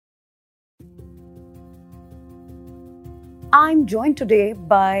I'm joined today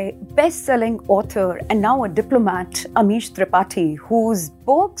by best-selling author and now a diplomat, Amish Tripathi, whose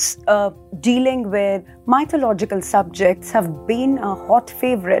books dealing with mythological subjects have been a hot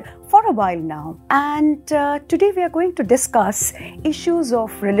favorite for a while now. And today we are going to discuss issues of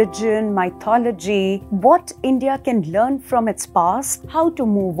religion, mythology, what India can learn from its past, how to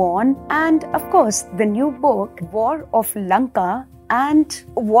move on, and of course the new book, War of Lanka, and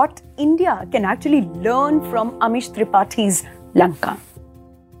what India can actually learn from Amish Tripathi's Lanka.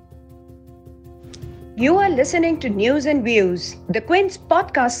 You are listening to News and Views, the Quint's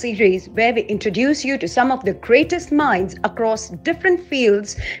podcast series where we introduce you to some of the greatest minds across different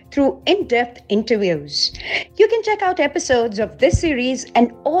fields through in-depth interviews. You can check out episodes of this series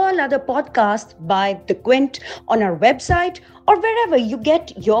and all other podcasts by The Quint on our website or wherever you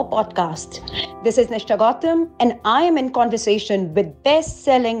get your podcast. This is Nishtha Gautam and I am in conversation with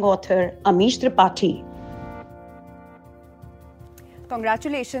best-selling author Amish Tripathi.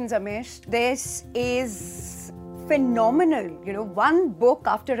 Congratulations, Amish. This is phenomenal. One book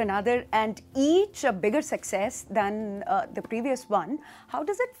after another and each a bigger success than the previous one. How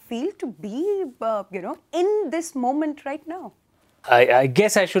does it feel to be, in this moment right now? I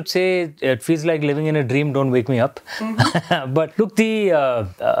guess I should say it feels like living in a dream. Don't wake me up. Mm-hmm. But look,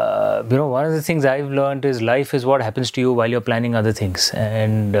 one of the things I've learned is life is what happens to you while you're planning other things.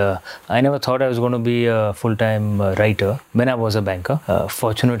 And I never thought I was going to be a full-time writer when I was a banker.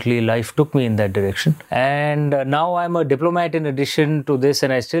 Fortunately, life took me in that direction. And now I'm a diplomat in addition to this,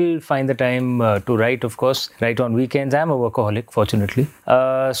 and I still find the time to write, of course, write on weekends. I'm a workaholic, fortunately.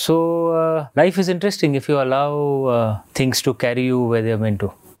 So life is interesting if you allow things to carry you where they're meant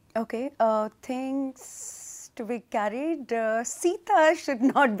to. Okay, things to be carried. Sita should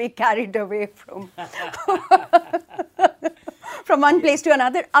not be carried away from from one place to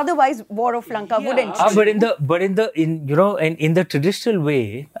another. Otherwise, War of Lanka wouldn't. But in the traditional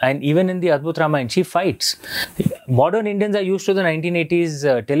way, and even in the Adbhut Ramayana, she fights. Modern Indians are used to the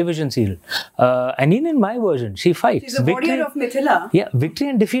 1980s television serial, and in my version, she fights. She's a warrior of Mithila. Yeah, victory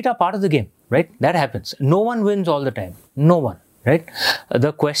and defeat are part of the game, right? That happens. No one wins all the time. No one. Right?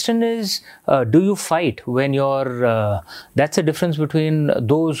 The question is, do you fight when you're... that's the difference between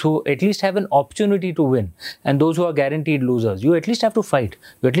those who at least have an opportunity to win and those who are guaranteed losers. You at least have to fight.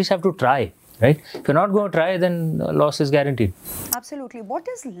 You at least have to try. Right? If you're not going to try, then loss is guaranteed. Absolutely. What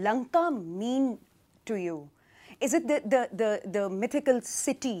does Lanka mean to you? Is it the mythical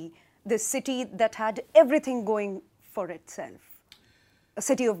city, the city that had everything going for itself? A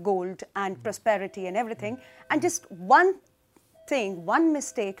city of gold and prosperity and everything. And just one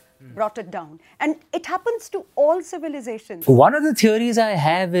mistake brought it down. And it happens to all civilizations. One of the theories I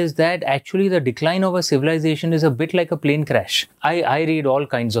have is that actually the decline of a civilization is a bit like a plane crash. I read all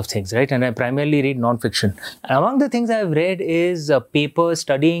kinds of things, right? And I primarily read non-fiction. And among the things I've read is papers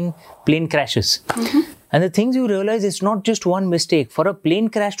studying plane crashes. Mm-hmm. And the things you realize, it's not just one mistake. For a plane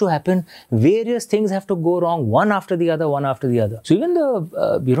crash to happen, various things have to go wrong, one after the other. So even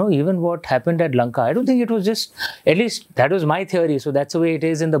even what happened at Lanka, I don't think it was just, at least that was my theory. So that's the way it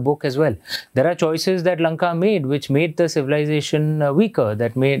is in the book as well. There are choices that Lanka made, which made the civilization weaker,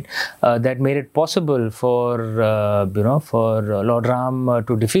 that made it possible for Lord Ram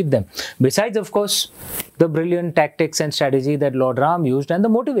to defeat them. Besides, of course, the brilliant tactics and strategy that Lord Ram used and the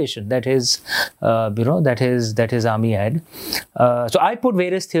motivation that his army had. So I put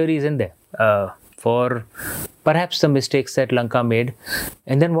various theories in there for perhaps the mistakes that Lanka made,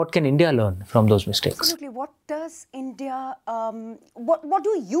 and then what can India learn from those mistakes? Absolutely. What does India, what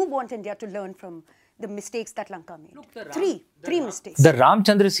do you want India to learn from the mistakes that Lanka made? Look, three mistakes. The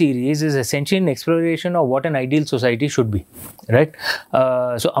Ramchandra series is essentially an exploration of what an ideal society should be, right?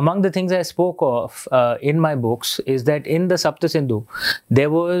 So among the things I spoke of in my books is that in the Sapta Sindhu,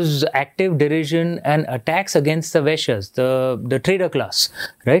 there was active derision and attacks against the Vaishyas, the trader class,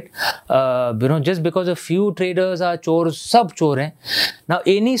 right? Just because a few traders are chores, sab chor hain. Now,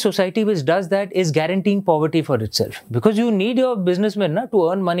 any society which does that is guaranteeing poverty for itself, because you need your businessmen to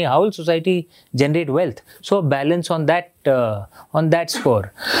earn money. How will society generate wealth? So a balance on that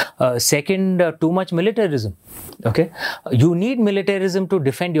score. Second, too much militarism. Okay, you need militarism to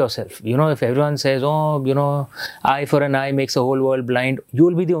defend yourself. If everyone says, eye for an eye makes the whole world blind, you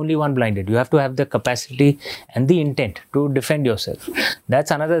will be the only one blinded. You have to have the capacity and the intent to defend yourself.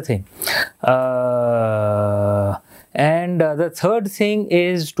 That's another thing. And the third thing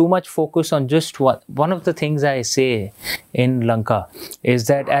is too much focus on just one of the things I say in Lanka is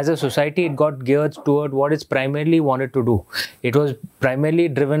that as a society, it got geared toward what it's primarily wanted to do. It was primarily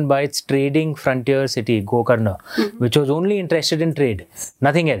driven by its trading frontier city, Gokarna, which was only interested in trade,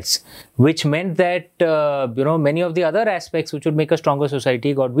 nothing else, which meant that, many of the other aspects which would make a stronger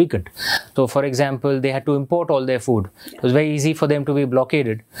society got weakened. So, for example, they had to import all their food. It was very easy for them to be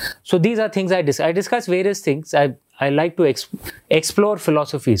blockaded. So, these are things I discuss various things. I like to explore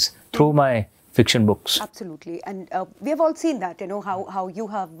philosophies through my fiction books. Absolutely. And we have all seen that, how you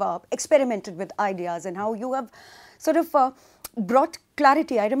have experimented with ideas and how you have sort of brought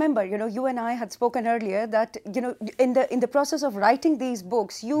clarity. I remember, you and I had spoken earlier that, in the process of writing these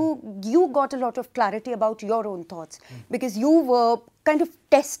books, you got a lot of clarity about your own thoughts because you were kind of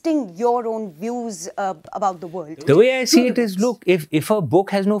testing your own views about the world. The way I see it is, look, if a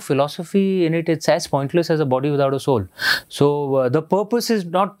book has no philosophy in it, it's as pointless as a body without a soul. So the purpose is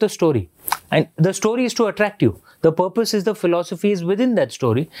not the story. And the story is to attract you. The purpose is the philosophy is within that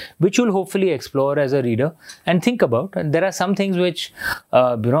story, which you'll hopefully explore as a reader and think about. And there are some things which,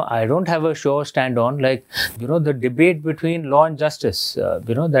 I don't have a sure stand on, like, the debate between law and justice,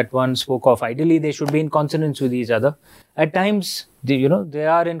 that one spoke of. Ideally, they should be in consonance with each other. At times, they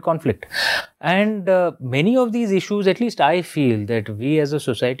are in conflict. And many of these issues, at least I feel that we as a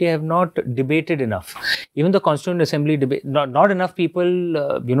society have not debated enough. Even the Constituent Assembly debate, not enough people,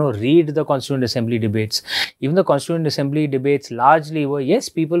 read the Constituent Assembly debates. Even the Constituent Assembly debates largely were, yes,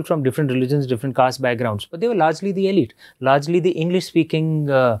 people from different religions, different caste backgrounds, but they were largely the elite, largely the English-speaking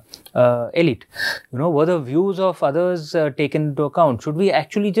elite. Were the views of others taken into account? Should we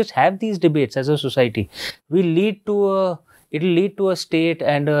actually just have these debates as a society? It'll lead to a state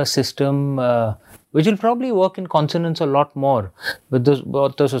and a system which will probably work in consonance a lot more with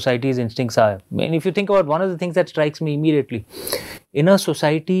what the society's instincts are. I mean, if you think about one of the things that strikes me immediately, in a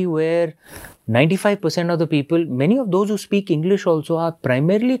society where 95% of the people, many of those who speak English also are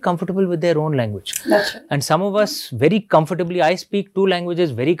primarily comfortable with their own language. That's right. And some of us very comfortably, I speak 2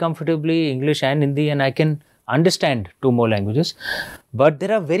 languages very comfortably, English and Hindi, and I can understand 2 more languages. But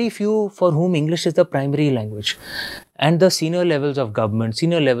there are very few for whom English is the primary language. And the senior levels of government,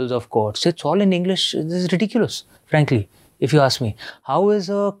 senior levels of courts, it's all in English. This is ridiculous, frankly, if you ask me. How is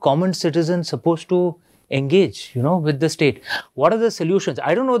a common citizen supposed to engage, with the state? What are the solutions?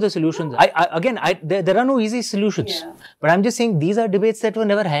 I don't know the solutions. There are no easy solutions. Yeah. But I'm just saying these are debates that were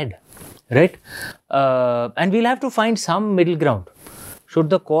never had, right? And we'll have to find some middle ground. Should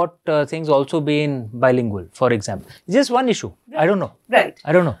the court things also be in bilingual, for example? It's just one issue. Right. I don't know. Right.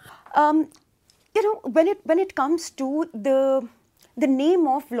 I don't know. When it comes to the name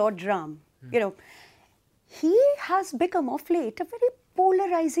of Lord Ram, he has become of late a very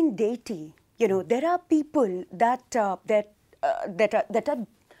polarizing deity. There are people that have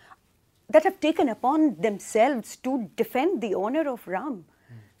taken upon themselves to defend the honor of Ram.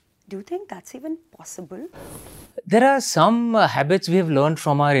 Do you think that's even possible? There are some habits we have learned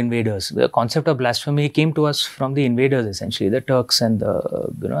from our invaders. The concept of blasphemy came to us from the invaders, essentially, the Turks and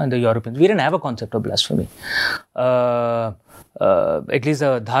the Europeans. We didn't have a concept of blasphemy. At least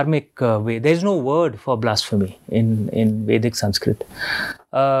a dharmic way. There is no word for blasphemy in Vedic Sanskrit.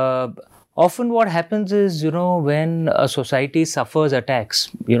 Often what happens is, when a society suffers attacks,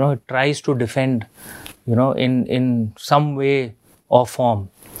 it tries to defend, in some way or form.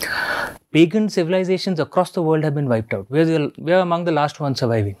 Pagan civilizations across the world have been wiped out. We are among the last ones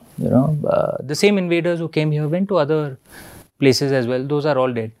surviving. The same invaders who came here went to other places as well. Those are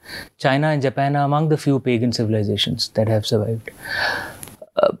all dead. China and Japan are among the few pagan civilizations that have survived.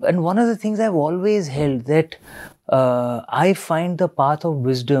 And one of the things I've always held that I find the path of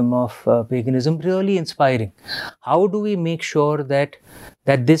wisdom of paganism really inspiring. How do we make sure that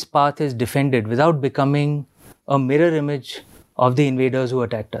this path is defended without becoming a mirror image of the invaders who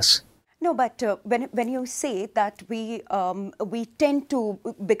attacked us? No, but when you say that we tend to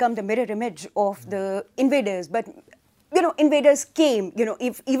become the mirror image of the invaders, but invaders came.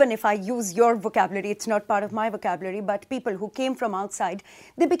 Even if I use your vocabulary, it's not part of my vocabulary. But people who came from outside,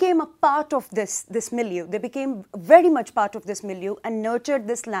 they became a part of this milieu. They became very much part of this milieu and nurtured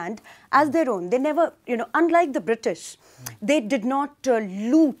this land as their own. They never, unlike the British, they did not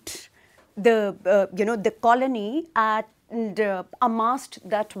loot the colony and amassed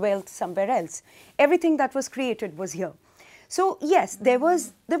that wealth somewhere else. Everything that was created was here. So yes, there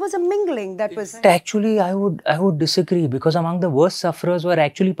was a mingling that was. Actually, I would disagree, because among the worst sufferers were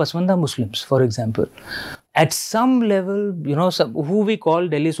actually Paswanda Muslims, for example. At some level, who we call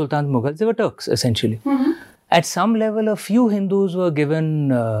Delhi Sultan Mughals, they were Turks essentially. Mm-hmm. at some level, a few Hindus were given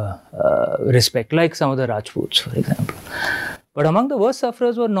respect, like some of the Rajputs, for example. But among the worst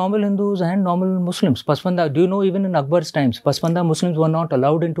sufferers were normal Hindus and normal Muslims. Pasmanda, do you know, even in Akbar's times, Pasmanda Muslims were not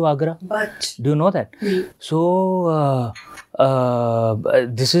allowed into Agra? But do you know that? So, how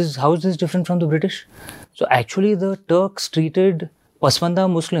is this different from the British? So, actually, the Turks treated Pasmanda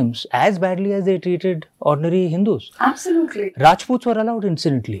Muslims as badly as they treated ordinary Hindus. Absolutely. Rajputs were allowed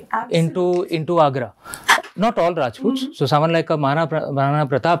incidentally into Agra. Not all Rajputs. So someone like a Maharana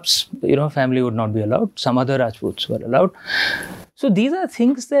Pratap's family would not be allowed. Some other Rajputs were allowed. So these are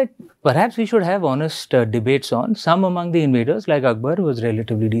things that perhaps we should have honest debates on. Some among the invaders, like Akbar, was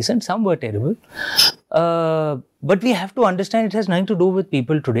relatively decent. Some were terrible. But we have to understand it has nothing to do with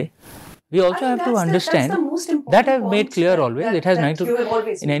people today. We also have to understand that I've made clear always. It has nothing to do.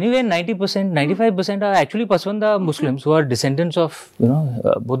 In any way, 90%, 95% are actually Paswanda Muslims who are descendants of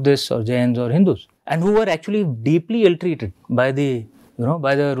Buddhists or Jains or Hindus, and who were actually deeply ill-treated by the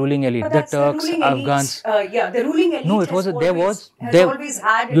ruling elite, the Turks, Afghans. The ruling elite. No, it was always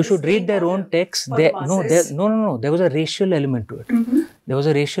had. You should read their own texts. There was a racial element to it. There was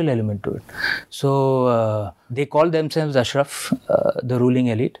a racial element to it. So they called themselves Ashraf, the ruling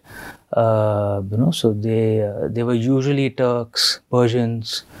elite. So they were usually Turks,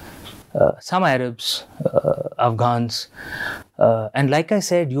 Persians, some Arabs, Afghans, and like I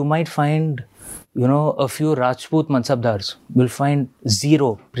said, you might find a few Rajput Mansabdars will find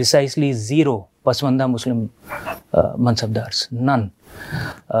precisely zero Paswanda Muslim Mansabdars, none.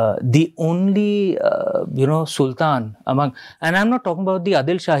 The only Sultan among, and I'm not talking about the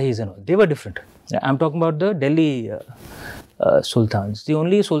Adil Shahis, they were different. I'm talking about the Delhi sultans. The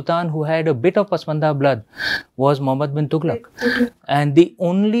only sultan who had a bit of Paswanda blood was Muhammad bin Tughlaq, and the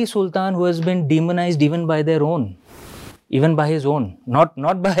only sultan who has been demonized even by their own, even by his own, not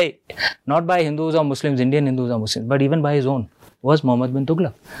by Hindus or Muslims, Indian Hindus or Muslims, but even by his own, was Muhammad bin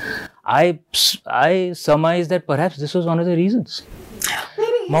Tughlaq. I surmise that perhaps this was one of the reasons.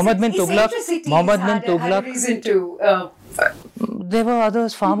 Muhammad bin Tughlaq had a reason to. There were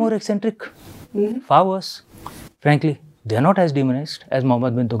others far more eccentric, far worse, frankly. They are not as demonized as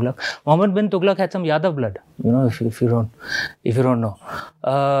Muhammad bin Tughlaq. Muhammad bin Tughlaq had some Yadav blood, if you don't know.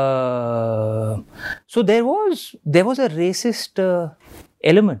 So there was a racist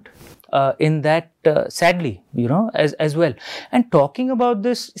element in that, sadly, as well. And talking about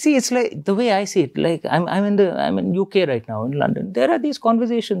this, see, it's like the way I see it. Like I'm in UK right now, in London. There are these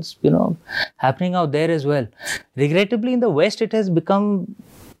conversations, happening out there as well. Regrettably, in the West, it has become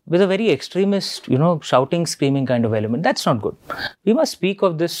with a very extremist, shouting, screaming kind of element. That's not good. We must speak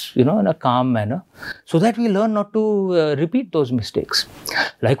of this, in a calm manner, so that we learn not to repeat those mistakes.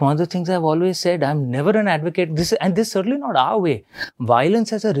 Like one of the things I've always said, I'm never an advocate. This is certainly not our way.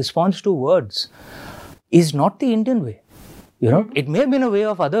 Violence as a response to words is not the Indian way. It may have been a way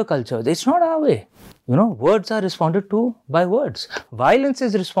of other cultures. It's not our way. Words are responded to by words. Violence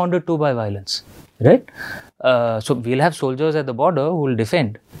is responded to by violence. Right? So we'll have soldiers at the border who will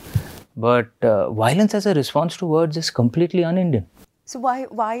defend. But violence as a response to words is completely un-Indian. So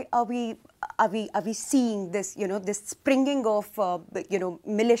why are we seeing this, this springing of,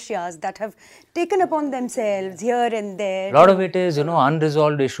 militias that have taken upon themselves here and there? A lot of it is,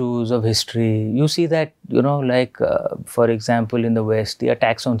 unresolved issues of history. You see that, for example, in the West, the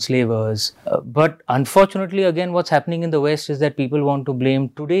attacks on slavers. But unfortunately, again, what's happening in the West is that people want to blame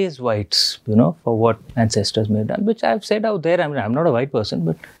today's whites, for what ancestors may have done, which I've said out there. I mean, I'm not a white person,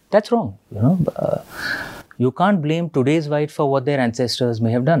 but that's wrong, You can't blame today's whites for what their ancestors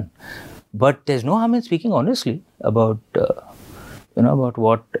may have done. But there's no harm in speaking honestly about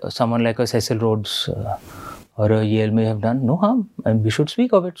what someone like a Cecil Rhodes or a Yale may have done. No harm, and we should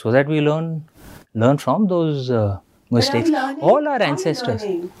speak of it so that we learn from those mistakes. All our ancestors.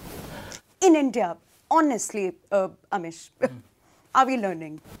 In India, honestly, Amish, are we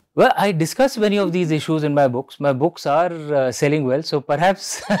learning? Well, I discuss many of these issues in my books. My books are selling well, so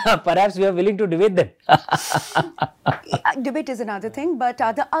perhaps we are willing to debate them. Debate is another thing, but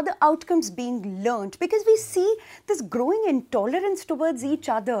are the other outcomes being learned? Because we see this growing intolerance towards each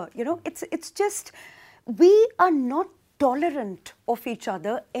other. It's just, we are not tolerant of each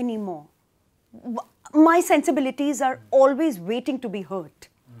other anymore. My sensibilities are always waiting to be hurt,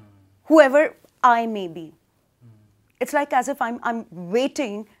 whoever I may be. It's like as if I'm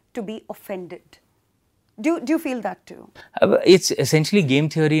waiting to be offended. Do you feel that too? It's essentially game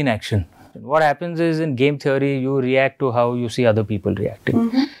theory in action. What happens is, in game theory, you react to how you see other people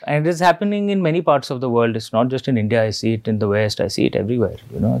reacting. And it's happening in many parts of the world. It's not just in India. I see it in the West. I see it everywhere.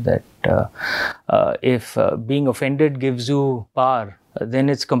 That if being offended gives you power, then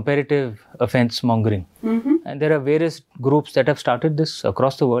it's comparative offense mongering. And there are various groups that have started this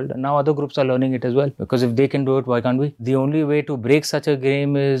across the world, and now other groups are learning it as well. Because if they can do it, why can't we? The only way to break such a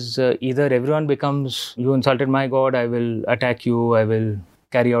game is either everyone becomes, you insulted my God, I will attack you, I will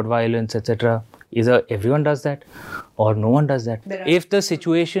carry out violence, etc. Either everyone does that or no one does that. If the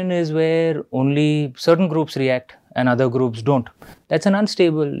situation is where only certain groups react and other groups don't, that's an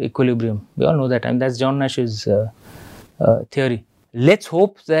unstable equilibrium. We all know that, and that's John Nash's theory. Let's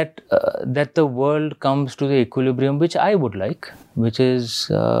hope that that the world comes to the equilibrium which I would like, which is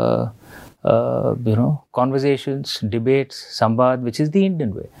conversations, debates, samvad, which is the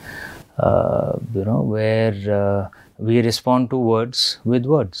Indian way. Where we respond to words with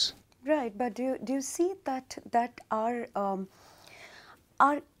words. Right, but do you see that our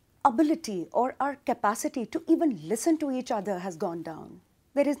ability or our capacity to even listen to each other has gone down?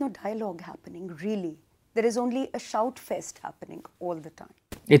 There is no dialogue happening, really. There is only a shout fest happening all the time.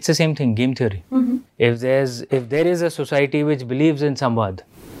 It's the same thing, game theory. If there is a society which believes in samvad,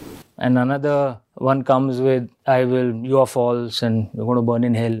 and another one comes with, you are false and you're going to burn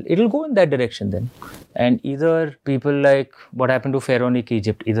in hell, it'll go in that direction then. And either people like what happened to Pharaonic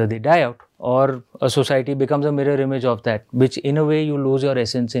Egypt, either they die out or a society becomes a mirror image of that, which in a way you lose your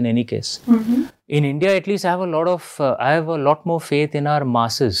essence in any case. In India, at least, I have a lot more faith in our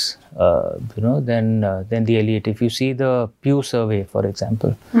masses, than the elite. If you see the Pew survey, for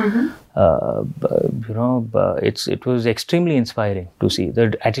example, it was extremely inspiring to see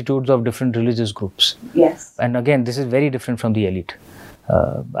the attitudes of different religious groups. Yes. And again, this is very different from the elite.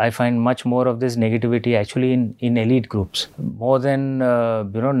 I find much more of this negativity actually in elite groups. More than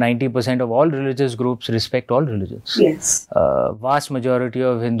 90% of all religious groups respect all religions. Yes. Vast majority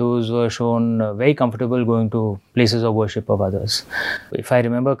of Hindus were shown very comfortable going to places of worship of others. If I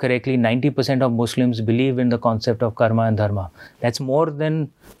remember correctly, 90% of Muslims believe in the concept of karma and dharma. That's more than,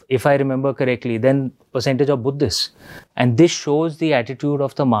 if I remember correctly, than percentage of Buddhists. And this shows the attitude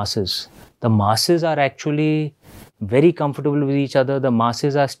of the masses. The masses are actually very comfortable with each other. The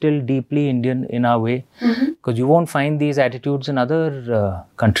masses are still deeply Indian in our way, because you won't find these attitudes in other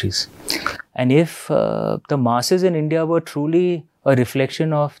countries. And if the masses in India were truly a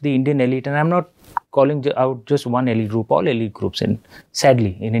reflection of the Indian elite, and I'm not calling out just one elite group, all elite groups, and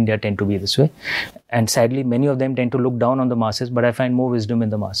sadly in India tend to be this way, and sadly many of them tend to look down on the masses, but I find more wisdom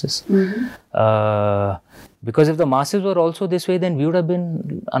in the masses. Because if the masses were also this way, then we would have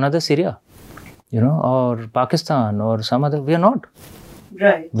been another Syria, or Pakistan or some other. We are not.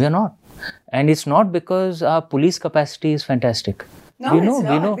 Right. We are not. And it's not because our police capacity is fantastic. No, we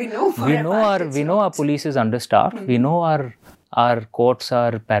know our police is understaffed. We know our courts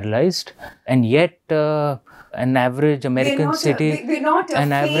are paralyzed, and yet an average American city, we're not a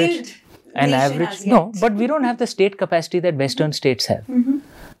failed nation as yet. No, but we don't have the state capacity that Western states have.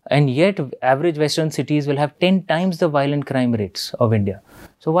 And yet average Western cities will have 10 times the violent crime rates of India.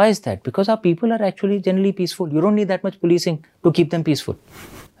 So why is that? Because our people are actually generally peaceful. You don't need that much policing to keep them peaceful,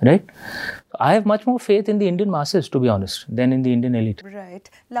 right? I have much more faith in the Indian masses, to be honest, than in the Indian elite. Right.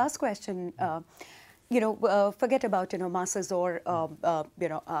 Last question. Forget about masses or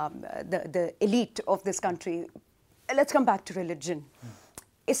the elite of this country. Let's come back to religion.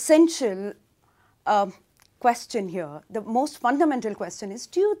 Essential question here. The most fundamental question is: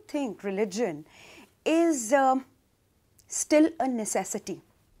 do you think religion is still a necessity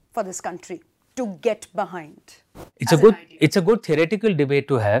for this country to get behind? It's a good theoretical debate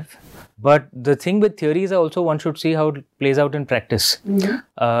to have, but the thing with theories also, one should see how it plays out in practice.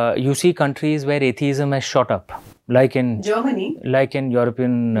 You see countries where atheism has shot up, like in Germany, like in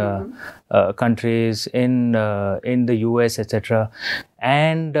European countries, in the US, etc.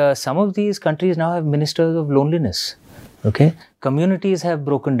 And some of these countries now have ministers of loneliness. Okay, communities have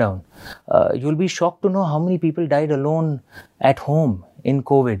broken down. You'll be shocked to know how many people died alone at home in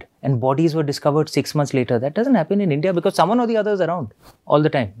COVID, and bodies were discovered 6 months later. That doesn't happen in India because someone or the other is around all the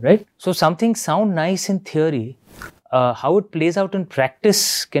time, right? So something sound nice in theory, how it plays out in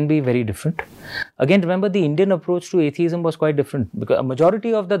practice can be very different. Again, remember, the Indian approach to atheism was quite different, because a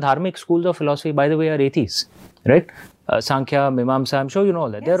majority of the dharmic schools of philosophy, by the way, are atheists, right? Sankhya, Mimamsa, I'm sure you know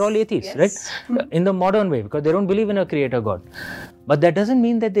all that. Yes, they're all atheists, right? In the modern way, because they don't believe in a creator God. But that doesn't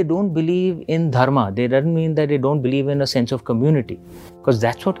mean that they don't believe in dharma. That doesn't mean that they don't believe in a sense of community, because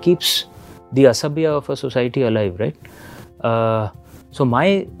that's what keeps the asabhya of a society alive, right? So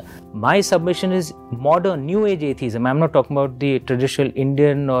my submission is modern, new age atheism. I'm not talking about the traditional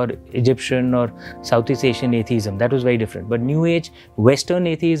Indian or Egyptian or Southeast Asian atheism. That was very different. But new age Western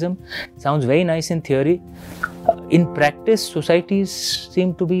atheism sounds very nice in theory. In practice, societies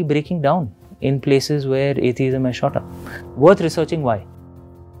seem to be breaking down in places where atheism has shot up. Worth researching why.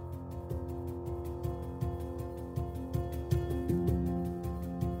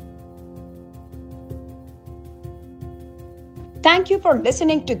 for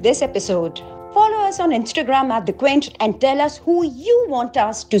listening to this episode. Follow us on Instagram at The Quint and tell us who you want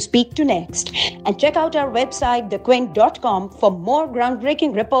us to speak to next. And check out our website, thequint.com, for more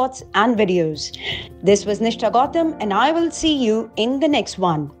groundbreaking reports and videos. This was Nishtha Gautam, and I will see you in the next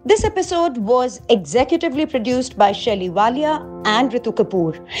one. This episode was executively produced by Shelly Walia and Ritu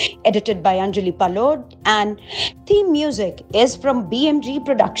Kapoor, edited by Anjali Palod, and theme music is from BMG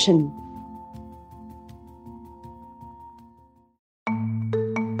Production.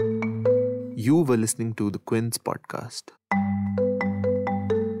 You were listening to the Quint's podcast.